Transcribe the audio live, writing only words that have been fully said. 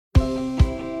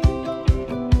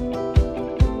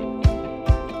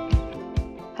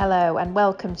Hello and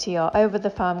welcome to your Over the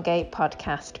Farm Gate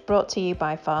podcast, brought to you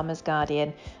by Farmers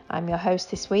Guardian. I'm your host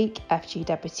this week, FG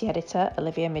Deputy Editor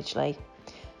Olivia Midgley.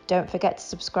 Don't forget to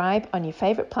subscribe on your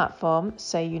favourite platform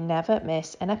so you never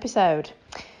miss an episode.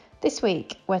 This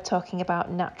week we're talking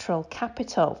about natural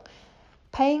capital.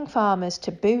 Paying farmers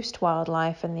to boost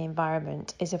wildlife and the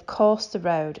environment is of course the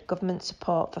road government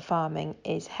support for farming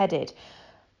is headed.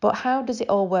 But how does it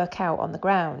all work out on the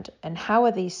ground, and how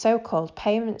are these so-called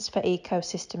payments for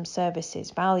ecosystem services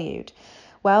valued?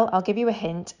 Well, I'll give you a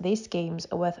hint, these schemes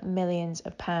are worth millions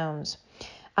of pounds.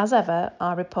 As ever,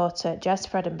 our reporter Jez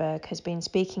Fredenberg has been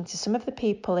speaking to some of the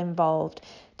people involved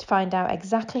to find out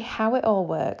exactly how it all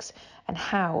works and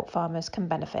how farmers can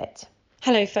benefit.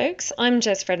 Hello folks, I'm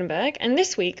Jez Fredenberg, and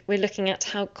this week we're looking at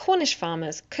how Cornish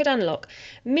farmers could unlock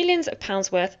millions of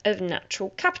pounds worth of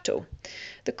natural capital.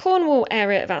 The Cornwall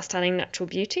Area of Outstanding Natural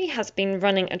Beauty has been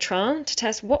running a trial to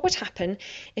test what would happen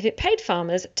if it paid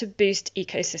farmers to boost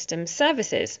ecosystem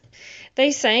services.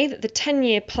 They say that the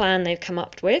 10-year plan they've come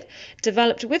up with,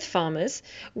 developed with farmers,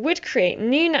 would create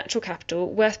new natural capital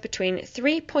worth between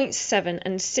 3.7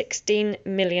 and 16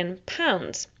 million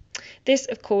pounds. This,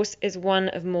 of course, is one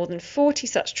of more than 40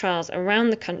 such trials around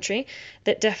the country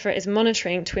that DEFRA is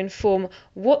monitoring to inform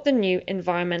what the new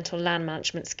environmental land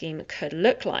management scheme could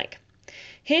look like.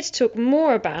 Here to talk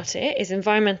more about it is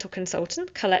environmental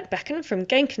consultant Colette Becken from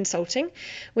Gain Consulting,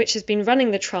 which has been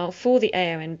running the trial for the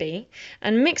AONB,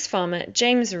 and mixed farmer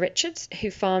James Richards,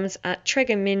 who farms at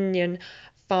Treguminion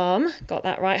Farm, got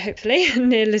that right hopefully,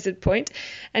 near Lizard Point,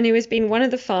 and who has been one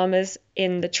of the farmers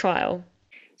in the trial.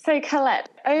 So Colette,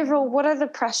 overall, what are the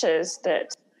pressures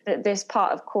that this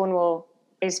part of Cornwall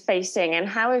is facing, and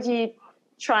how have you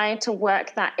tried to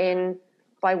work that in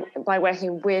by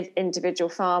working with individual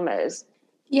farmers?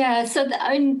 Yeah, so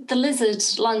the lizard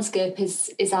landscape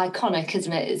is iconic,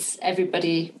 isn't it?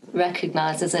 Everybody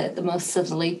recognises it, the most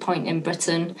southerly point in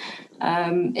Britain.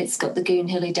 It's got the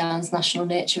Goonhilly Downs National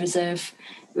Nature Reserve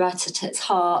right at its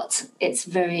heart. It's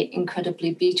very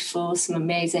incredibly beautiful, some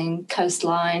amazing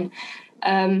coastline.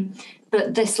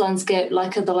 But this landscape,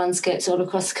 like other landscapes all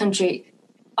across the country,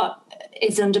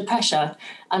 is under pressure,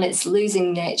 and it's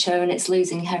losing nature and it's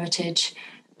losing heritage,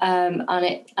 and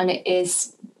it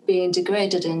is being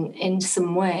degraded in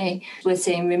some way. We're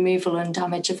seeing removal and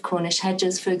damage of Cornish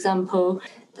hedges, for example.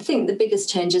 I think the biggest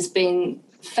change has been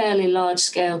fairly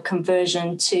large-scale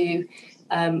conversion to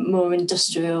more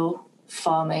industrial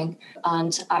farming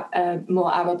and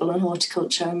more arable and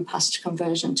horticulture and pasture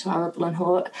conversion to arable and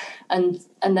hort, and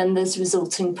then there's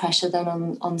resulting pressure then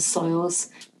on soils.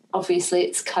 Obviously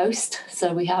it's coast,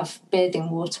 so we have bathing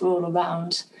water all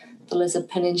around the Lizard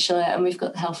Peninsula, and we've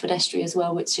got the Helford Estuary as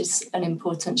well, which is an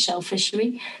important shell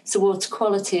fishery. So water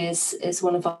quality is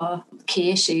one of our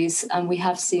key issues, and we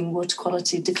have seen water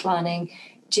quality declining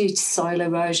due to soil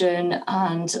erosion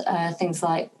and things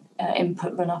like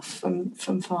input runoff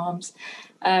from farms.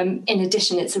 In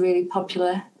addition, it's a really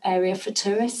popular area for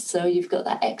tourists, so you've got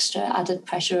that extra added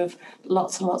pressure of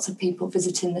lots and lots of people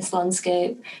visiting this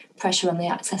landscape, pressure on the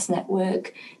access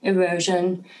network,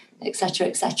 erosion, etc.,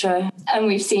 etc. And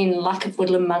we've seen lack of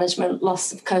woodland management,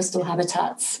 loss of coastal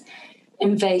habitats,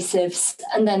 invasives,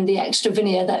 and then the extra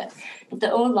veneer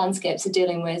that all landscapes are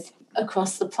dealing with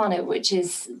across the planet, which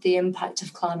is the impact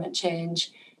of climate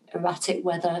change, erratic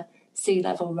weather, sea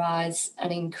level rise,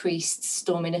 and increased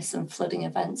storminess and flooding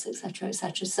events, etc.,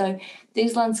 etc. So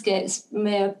these landscapes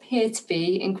may appear to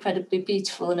be incredibly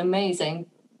beautiful and amazing,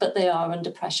 but they are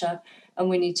under pressure, and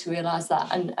we need to realise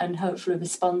that and hopefully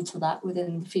respond to that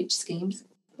within the future schemes.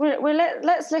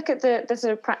 Let's look at the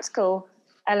sort of practical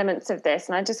elements of this,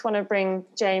 and I just want to bring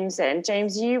James in.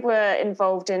 James, you were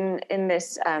involved in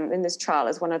this trial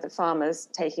as one of the farmers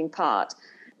taking part.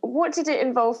 What did it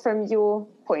involve from your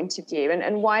point of view,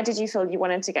 and why did you feel you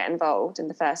wanted to get involved in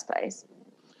the first place?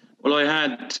 Well, I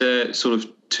had sort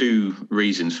of two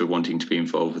reasons for wanting to be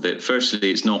involved with it.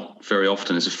 Firstly, it's not very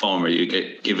often as a farmer you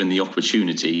get given the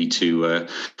opportunity to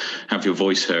have your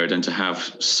voice heard and to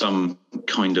have some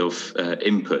kind of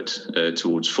input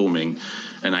towards forming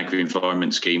an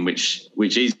agri-environment scheme, which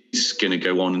is going to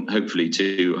go on, hopefully,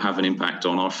 to have an impact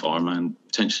on our farm and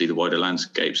potentially the wider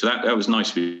landscape. So that was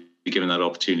nice to be given that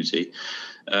opportunity.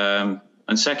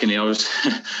 And secondly, I was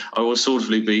sort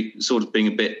of being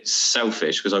a bit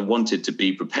selfish because I wanted to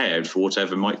be prepared for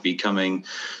whatever might be coming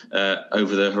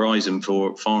over the horizon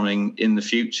for farming in the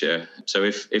future. So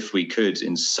if we could,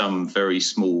 in some very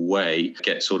small way,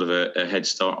 get sort of a head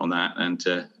start on that and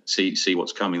see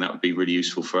what's coming, that would be really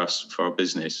useful for us, for our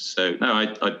business. So no,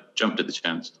 I jumped at the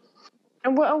chance.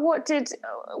 And what did,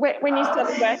 when you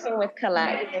started working with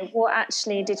Colette, what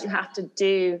actually did you have to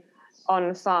do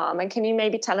on farm. And can you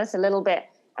maybe tell us a little bit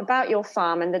about your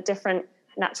farm and the different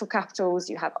natural capitals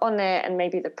you have on it, and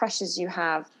maybe the pressures you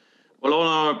have? Well,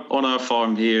 on our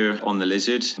farm here on the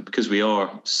Lizard, because we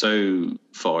are so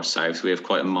far south, we have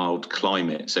quite a mild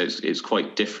climate, so it's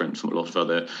quite different from a lot of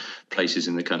other places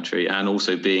in the country. And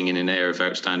also being in an area of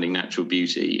outstanding natural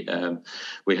beauty,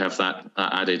 we have that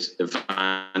added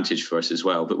advantage for us as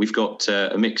well. But we've got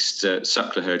a mixed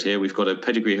suckler herd here. We've got a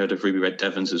pedigree herd of ruby red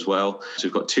Devons as well. So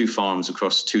we've got 2 farms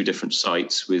across 2 different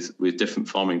sites with different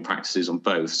farming practices on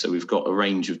both. So we've got a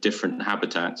range of different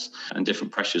habitats and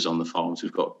different pressures on the farms.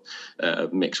 We've got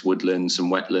mixed woodlands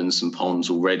and wetlands and ponds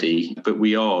already, but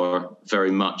we are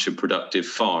very much a productive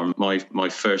farm. My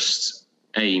first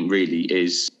aim really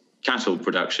is cattle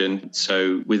production.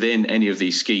 So within any of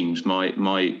these schemes, my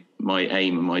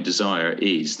aim and my desire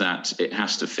is that it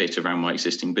has to fit around my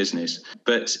existing business.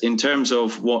 But in terms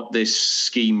of what this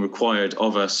scheme required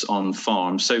of us on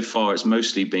farm, so far it's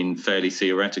mostly been fairly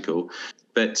theoretical.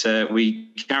 But we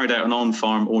carried out an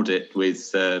on-farm audit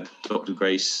with Dr.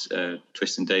 Grace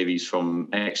Twiston-Davies from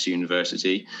Exeter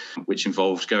University, which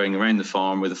involved going around the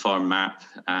farm with a farm map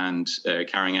and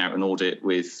carrying out an audit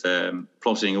with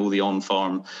plotting all the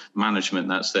on-farm management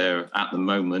that's there at the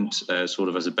moment, sort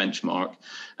of as a benchmark,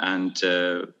 and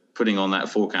putting on that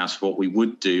forecast for what we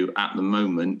would do at the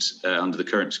moment under the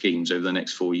current schemes over the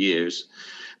next 4 years.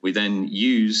 We then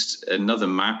used another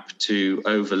map to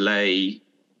overlay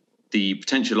the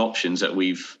potential options that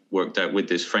we've worked out with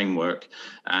this framework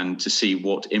and to see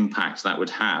what impact that would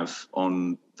have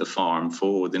on the farm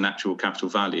for the natural capital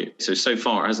value. So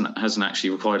far it hasn't actually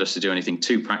required us to do anything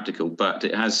too practical, but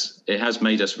it has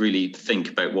made us really think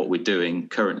about what we're doing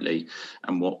currently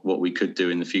and what we could do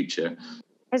in the future.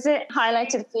 Has it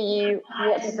highlighted for you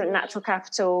what different natural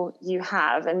capital you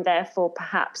have, and therefore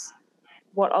perhaps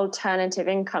what alternative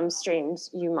income streams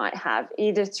you might have,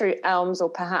 either through ELMS or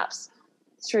perhaps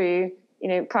through,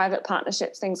 private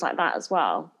partnerships, things like that as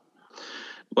well?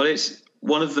 Well, it's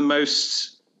one of the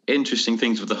most interesting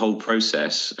things with the whole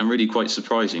process, and really quite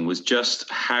surprising, was just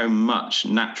how much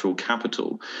natural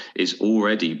capital is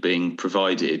already being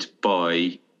provided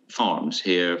by farms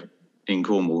here in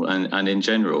Cornwall and in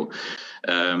general.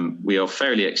 We are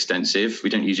fairly extensive. We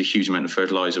don't use a huge amount of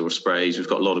fertiliser or sprays. We've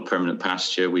got a lot of permanent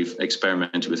pasture. We've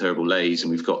experimented with herbal lays,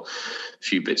 and we've got a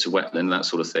few bits of wetland, that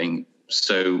sort of thing.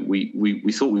 So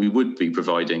we thought we would be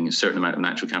providing a certain amount of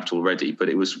natural capital already, but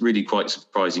it was really quite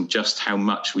surprising just how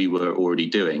much we were already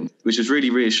doing, which was really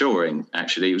reassuring,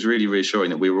 actually. It was really reassuring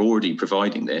that we were already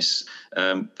providing this,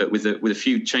 but with a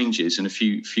few changes and a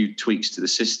few tweaks to the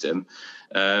system,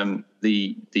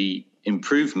 the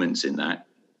improvements in that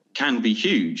can be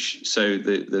huge. So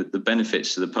the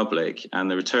benefits to the public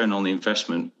and the return on the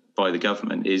investment by the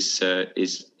government is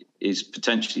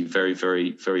potentially very,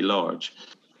 very, very large.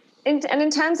 And in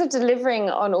terms of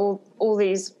delivering on all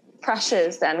these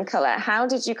pressures then, Colette, how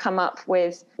did you come up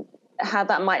with how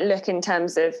that might look in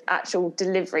terms of actual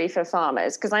delivery for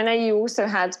farmers? Because I know you also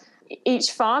had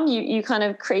each farm, you kind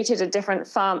of created a different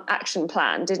farm action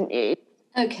plan, didn't you?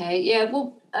 Okay, yeah,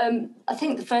 well, I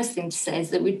think the first thing to say is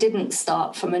that we didn't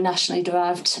start from a nationally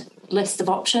derived list of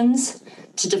options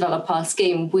to develop our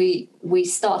scheme. We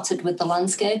started with the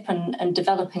landscape and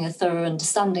developing a thorough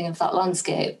understanding of that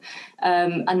landscape.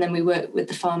 And then we worked with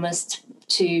the farmers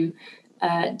to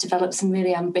develop some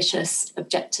really ambitious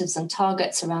objectives and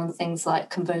targets around things like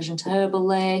conversion to herbal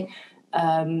lay,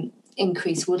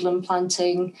 increased woodland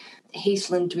planting,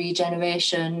 heathland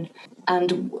regeneration,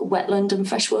 and wetland and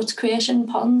freshwater creation,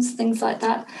 ponds, things like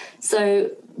that.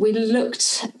 So we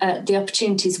looked at the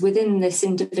opportunities within this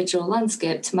individual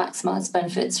landscape to maximise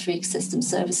benefits for ecosystem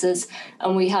services,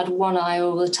 and we had one eye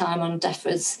all the time on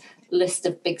DEFRA's list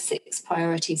of Big Six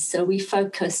priorities. So we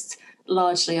focused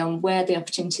largely on where the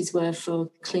opportunities were for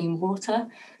clean water,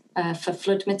 for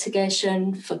flood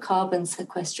mitigation, for carbon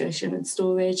sequestration and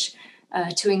storage,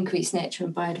 to increase nature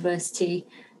and biodiversity.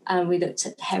 And we looked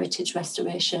at heritage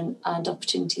restoration and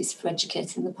opportunities for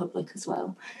educating the public as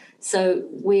well. So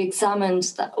we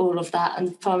examined all of that,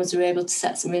 and farmers were able to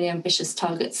set some really ambitious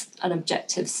targets and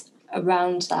objectives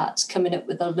around that, coming up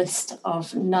with a list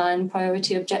of 9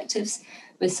 priority objectives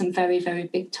with some very, very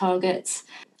big targets.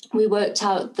 We worked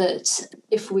out that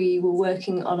if we were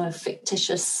working on a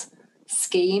fictitious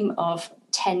scheme of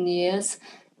 10 years,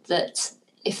 that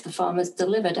if the farmers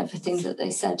delivered everything that they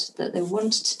said that they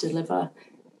wanted to deliver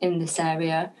in this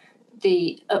area,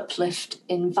 the uplift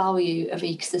in value of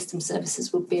ecosystem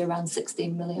services would be around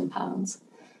 £16 million.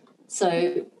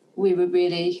 So we were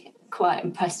really quite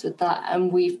impressed with that,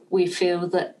 and we feel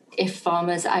that if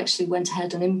farmers actually went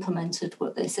ahead and implemented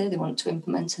what they say they want to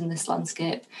implement in this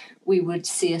landscape, we would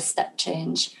see a step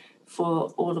change for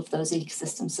all of those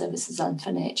ecosystem services and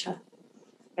for nature.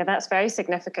 Yeah, that's very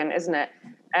significant, isn't it?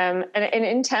 And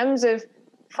in terms of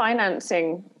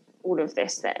financing all of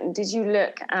this then, did you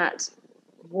look at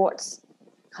what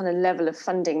kind of level of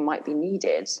funding might be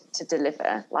needed to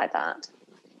deliver like that?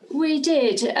 We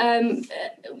did.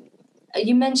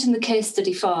 You mentioned the case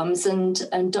study farms,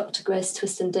 and Dr. Grace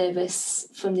Twiston-Davis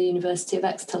from the University of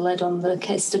Exeter led on the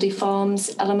case study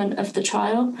farms element of the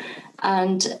trial.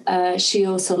 And she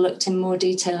also looked in more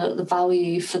detail at the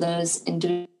value for those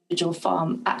individual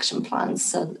farm action plans.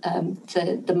 So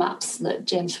the maps that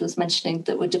James was mentioning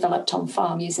that were developed on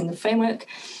farm using the framework,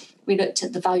 we looked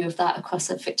at the value of that across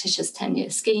a fictitious 10-year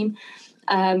scheme.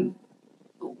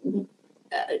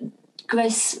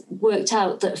 Grace worked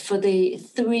out that for the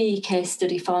 3 case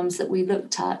study farms that we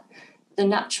looked at, the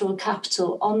natural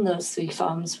capital on those 3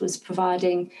 farms was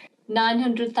providing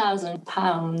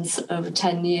 £900,000 over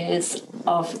 10 years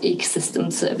of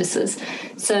ecosystem services.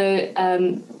 So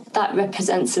that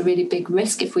represents a really big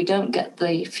risk if we don't get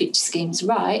the future schemes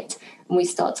right and we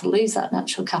start to lose that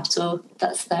natural capital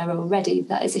that's there already.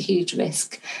 That is a huge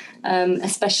risk,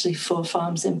 especially for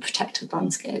farms in protected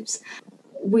landscapes.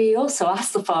 We also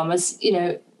asked the farmers,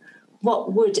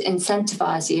 what would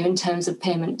incentivise you in terms of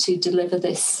payment to deliver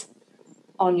this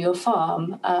on your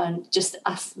farm, and just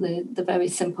ask the very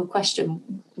simple question,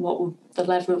 what would the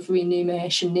level of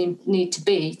remuneration need to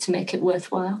be to make it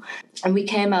worthwhile? And we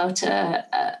came out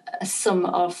a sum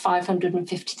of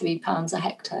 £553 a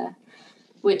hectare,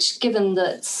 which, given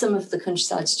that some of the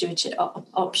countryside stewardship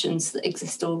options that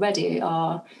exist already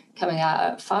are coming out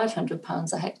at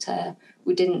 £500 a hectare,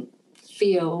 we didn't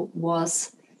feel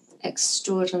was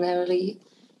extraordinarily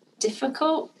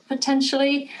difficult,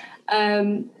 potentially.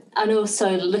 And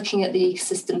also looking at the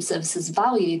ecosystem services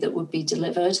value that would be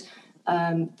delivered,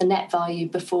 the net value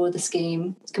before the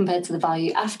scheme compared to the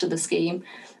value after the scheme,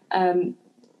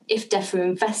 if DEFRA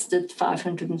invested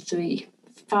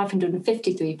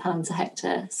 £553 a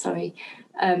hectare,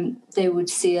 they would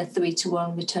see a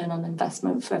 3-to-1 return on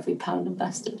investment for every pound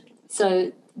invested.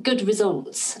 So good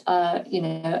results,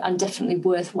 and definitely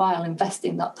worthwhile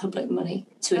investing that public money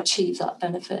to achieve that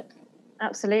benefit.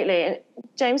 Absolutely.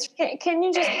 James, can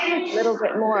you just talk a little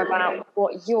bit more about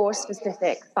what your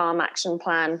specific farm action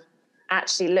plan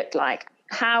actually looked like?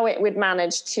 How it would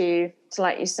manage to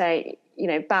like you say,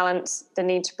 balance the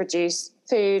need to produce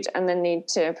food and the need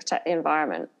to protect the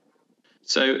environment?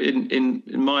 So in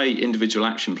my individual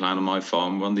action plan on my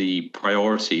farm, one of the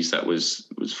priorities that was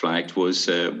flagged was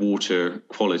water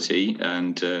quality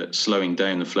and slowing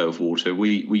down the flow of water.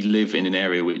 We live in an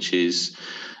area which is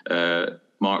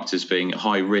marked as being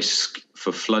high risk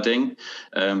for flooding,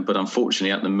 but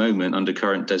unfortunately at the moment, under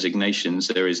current designations,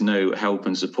 there is no help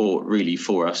and support really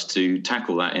for us to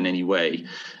tackle that in any way.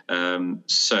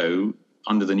 So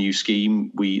under the new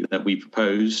scheme that we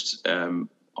proposed,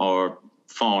 our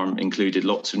farm included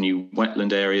lots of new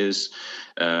wetland areas,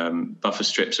 buffer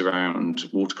strips around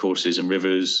watercourses and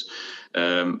rivers,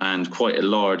 and quite a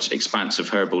large expanse of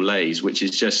herbal lays, which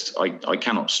is just, I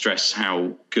cannot stress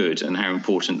how good and how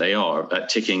important they are at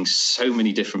ticking so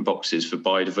many different boxes for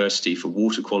biodiversity, for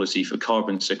water quality, for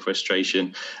carbon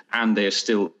sequestration, and they're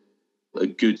still a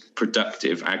good,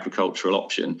 productive agricultural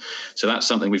option. So that's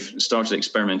something we've started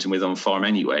experimenting with on farm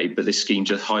anyway, but this scheme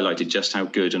just highlighted just how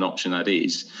good an option that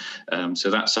is.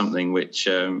 So that's something which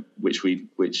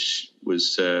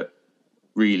was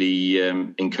really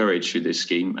encouraged through this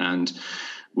scheme, and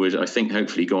would, I think,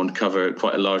 hopefully go on to cover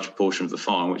quite a large proportion of the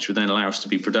farm, which would then allow us to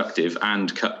be productive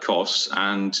and cut costs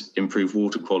and improve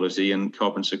water quality and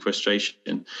carbon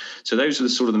sequestration. So those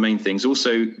are the main things.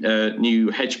 Also, new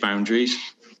hedge boundaries.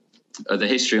 The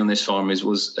history on this farm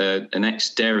was an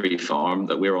ex-dairy farm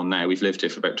that we're on now. We've lived here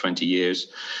for about 20 years.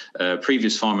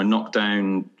 Previous farmer knocked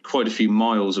down quite a few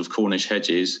miles of Cornish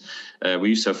hedges. We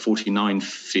used to have 49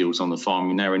 fields on the farm.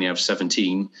 We now only have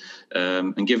 17.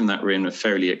 And given that we're in a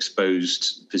fairly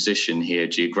exposed position here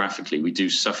geographically, we do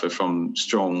suffer from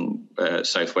strong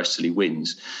southwesterly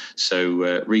winds.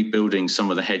 So rebuilding some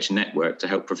of the hedge network to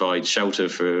help provide shelter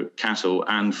for cattle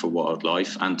and for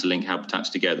wildlife and to link habitats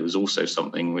together was also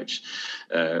something which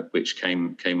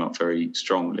came up very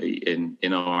strongly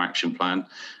in our action plan,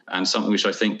 and something which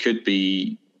I think could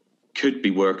be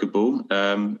workable.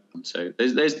 So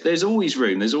there's always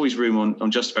room. There's always room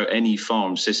on just about any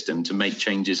farm system to make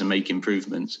changes and make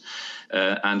improvements,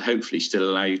 and hopefully still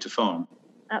allow you to farm.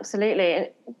 Absolutely. And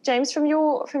James, from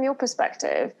your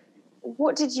perspective,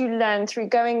 what did you learn through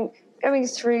going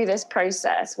through this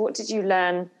process? What did you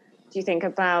learn, do you think,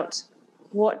 about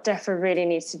what DEFRA really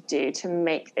needs to do to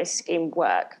make this scheme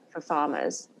work for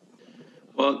farmers?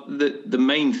 Well, the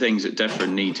main things that DEFRA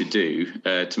need to do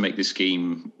to make the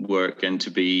scheme work and to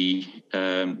be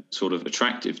sort of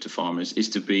attractive to farmers is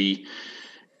to be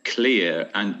clear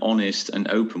and honest and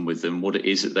open with them what it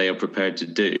is that they are prepared to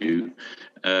do,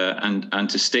 and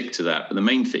to stick to that. But the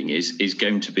main thing is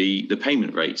going to be the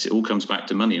payment rates. It all comes back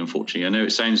to money, unfortunately. I know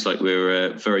it sounds like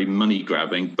we're very money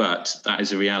grabbing, but that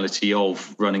is a reality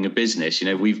of running a business.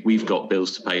 We've got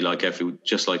bills to pay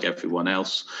just like everyone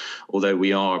else. Although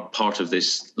we are part of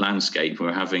this landscape,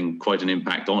 we're having quite an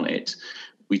impact on it.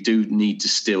 We do need to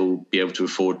still be able to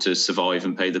afford to survive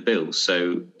and pay the bills.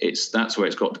 So that's where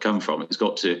it's got to come from. It's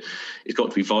got to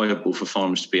be viable for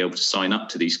farmers to be able to sign up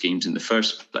to these schemes in the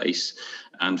first place,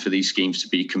 and for these schemes to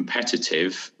be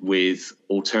competitive with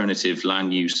alternative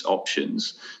land use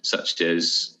options, such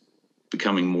as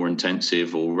becoming more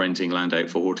intensive or renting land out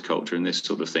for horticulture and this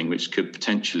sort of thing, which could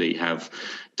potentially have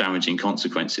damaging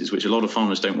consequences, which a lot of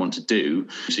farmers don't want to do.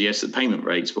 So yes, the payment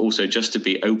rates, but also just to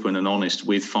be open and honest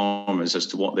with farmers as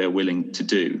to what they're willing to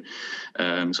do.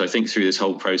 So I think through this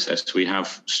whole process, we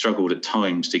have struggled at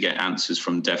times to get answers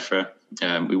from DEFRA.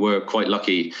 We were quite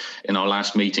lucky in our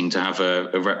last meeting to have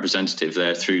a representative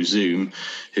there through Zoom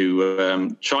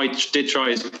who did try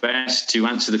his best to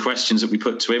answer the questions that we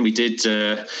put to him. We did,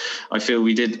 I feel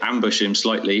we did ambush him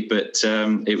slightly, but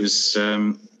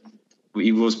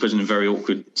he was put in a very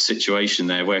awkward situation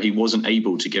there where he wasn't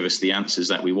able to give us the answers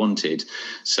that we wanted.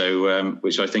 So,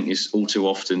 which I think is all too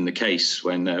often the case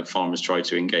when farmers try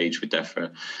to engage with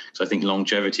DEFRA. So I think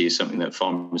longevity is something that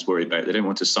farmers worry about. They don't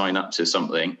want to sign up to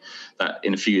something that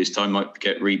in a few years' time might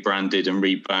get rebranded and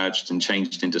rebadged and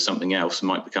changed into something else and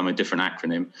might become a different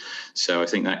acronym. So I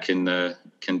think that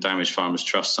can damage farmers'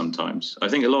 trust sometimes. I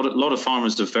think a lot of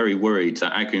farmers are very worried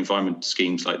that agri-environment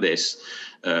schemes like this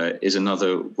is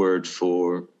another way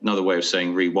of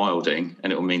saying rewilding,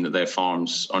 and it will mean that their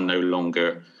farms are no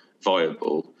longer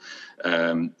viable.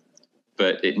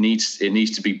 But it needs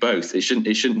to be both. It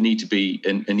shouldn't need to be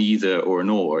an either or an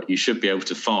or. You should be able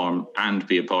to farm and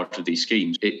be a part of these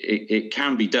schemes. It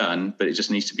can be done, but it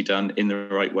just needs to be done in the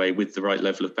right way with the right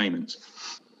level of payments.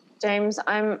 James,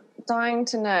 I'm dying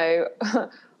to know,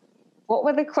 what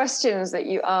were the questions that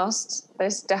you asked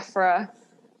this DEFRA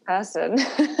person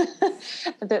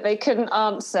that they couldn't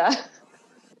answer?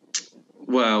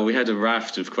 Well, we had a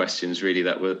raft of questions really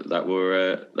that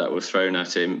were thrown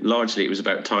at him. Largely, it was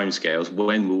about timescales.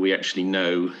 When will we actually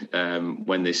know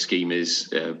when this scheme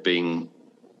is being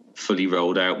fully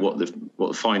rolled out? What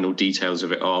the final details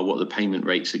of it are? What the payment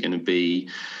rates are going to be?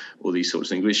 All these sorts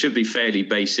of things. It should be fairly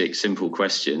basic, simple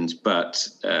questions. But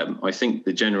I think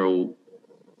the general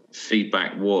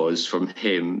feedback was from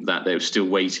him that they were still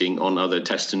waiting on other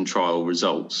test and trial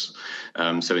results.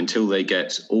 So until they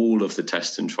get all of the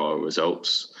test and trial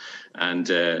results and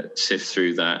sift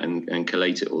through that and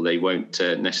collate it all, they won't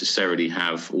necessarily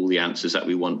have all the answers that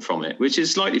we want from it, which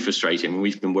is slightly frustrating.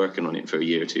 We've been working on it for a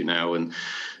year or two now, and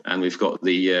we've got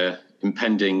the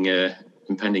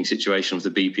impending situation of the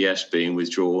BPS being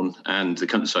withdrawn and the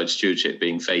countryside stewardship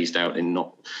being phased out in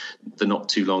the not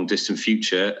too long distant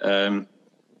future.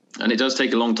 And it does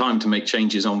take a long time to make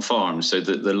changes on farms. So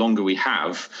the longer we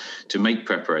have to make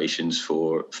preparations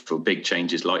for big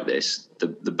changes like this,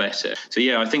 the better. So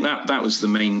yeah, I think that was the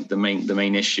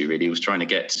main issue really, was trying to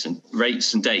get some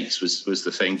rates and dates was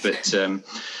the thing. But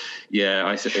yeah,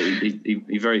 I think he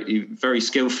very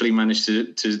skillfully managed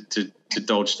to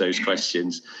dodge those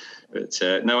questions. But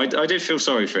no, I did feel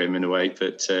sorry for him in a way,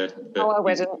 but I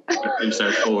wouldn't. Put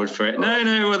himself forward for it.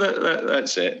 No, well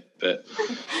that's it. But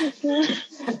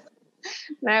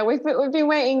no, we've been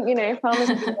waiting. Farmers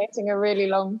have been waiting a really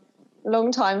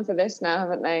long time for this now,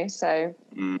 haven't they? So,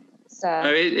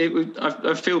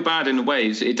 I feel bad in a way.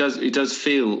 It does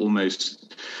feel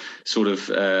almost sort of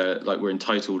like we're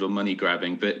entitled or money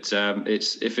grabbing, but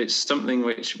if it's something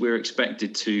which we're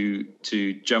expected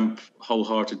to jump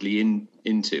wholeheartedly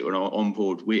into and are on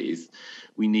board with,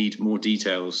 we need more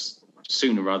details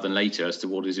sooner rather than later as to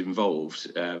what is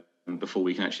involved before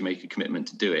we can actually make a commitment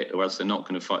to do it, or else they're not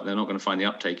going to find the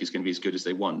uptake is going to be as good as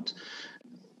they want.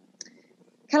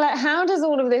 Colette, how does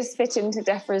all of this fit into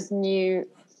DEFRA's new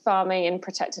farming in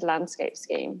protected landscape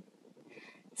scheme?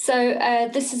 So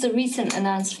this is a recent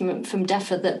announcement from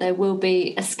DEFRA that there will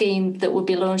be a scheme that will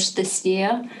be launched this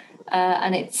year,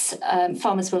 and it's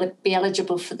farmers will be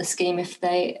eligible for the scheme if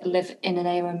they live in an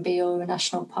AONB or a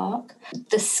national park.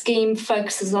 The scheme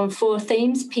focuses on 4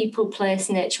 themes: people, place,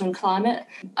 nature and climate.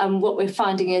 And what we're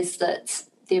finding is that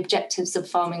the objectives of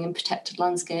farming in protected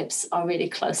landscapes are really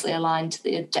closely aligned to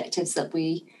the objectives that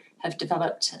we have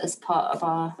developed as part of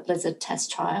our lizard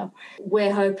test trial.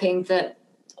 We're hoping that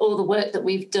all the work that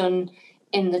we've done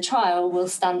in the trial will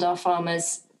stand our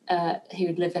farmers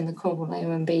who live in the Cornwall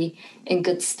OMB in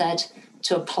good stead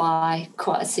to apply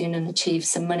quite soon and achieve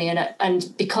some money.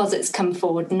 And because it's come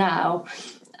forward now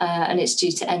and it's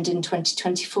due to end in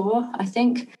 2024, I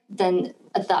think, then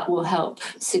that will help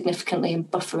significantly in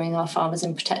buffering our farmers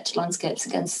in protected landscapes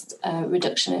against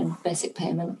reduction in basic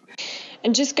payment.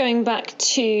 And just going back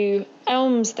to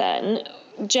elms then,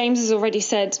 James has already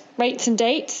said rates and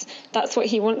dates. That's what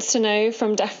he wants to know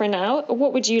from DEFRA now.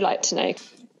 What would you like to know?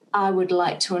 I would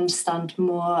like to understand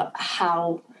more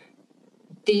how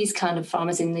these kind of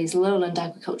farmers in these lowland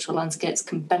agricultural landscapes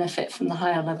can benefit from the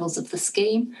higher levels of the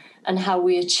scheme, and how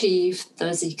we achieve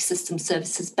those ecosystem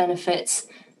services benefits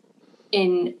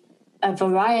in a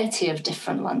variety of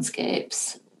different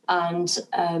landscapes and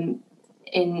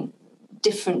in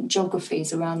different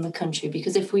geographies around the country.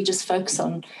 Because if we just focus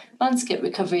on landscape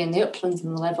recovery in the uplands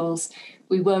and the levels,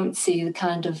 we won't see the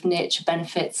kind of nature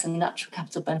benefits and natural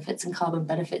capital benefits and carbon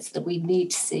benefits that we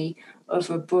need to see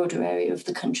over a broader area of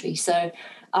the country. So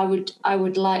I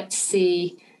would like to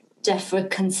see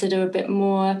DEFRA consider a bit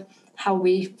more how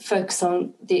we focus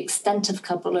on the extent of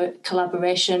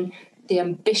collaboration, the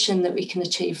ambition that we can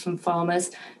achieve from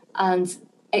farmers, and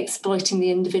exploiting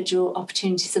the individual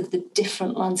opportunities of the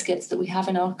different landscapes that we have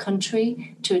in our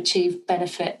country to achieve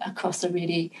benefit across a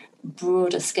really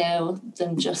broader scale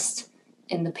than just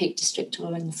in the Peak District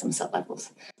or in the Somerset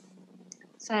levels.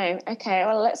 So, okay,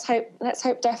 well, let's hope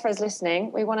DEFRA is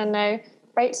listening. We want to know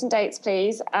rates and dates,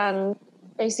 please, and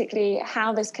basically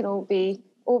how this can all be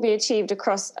achieved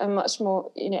across a much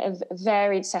more, a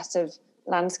varied set of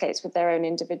landscapes with their own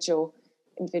individual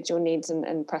needs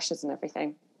and pressures and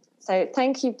everything. So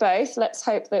thank you both. Let's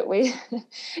hope that we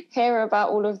hear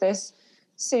about all of this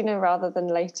sooner rather than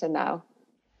later now.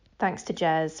 Thanks to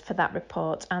Jez for that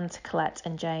report, and to Colette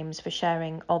and James for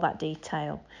sharing all that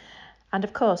detail. And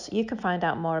of course, you can find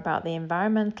out more about the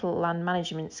Environmental Land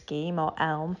Management Scheme, or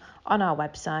ELM, on our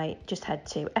website. Just head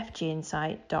to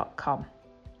fginsight.com.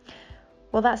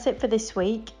 Well, that's it for this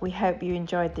week. We hope you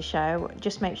enjoyed the show.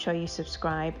 Just make sure you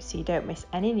subscribe so you don't miss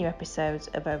any new episodes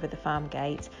of Over the Farm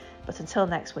Gate. But until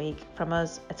next week, from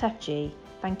us at FG,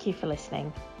 thank you for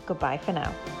listening. Goodbye for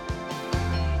now.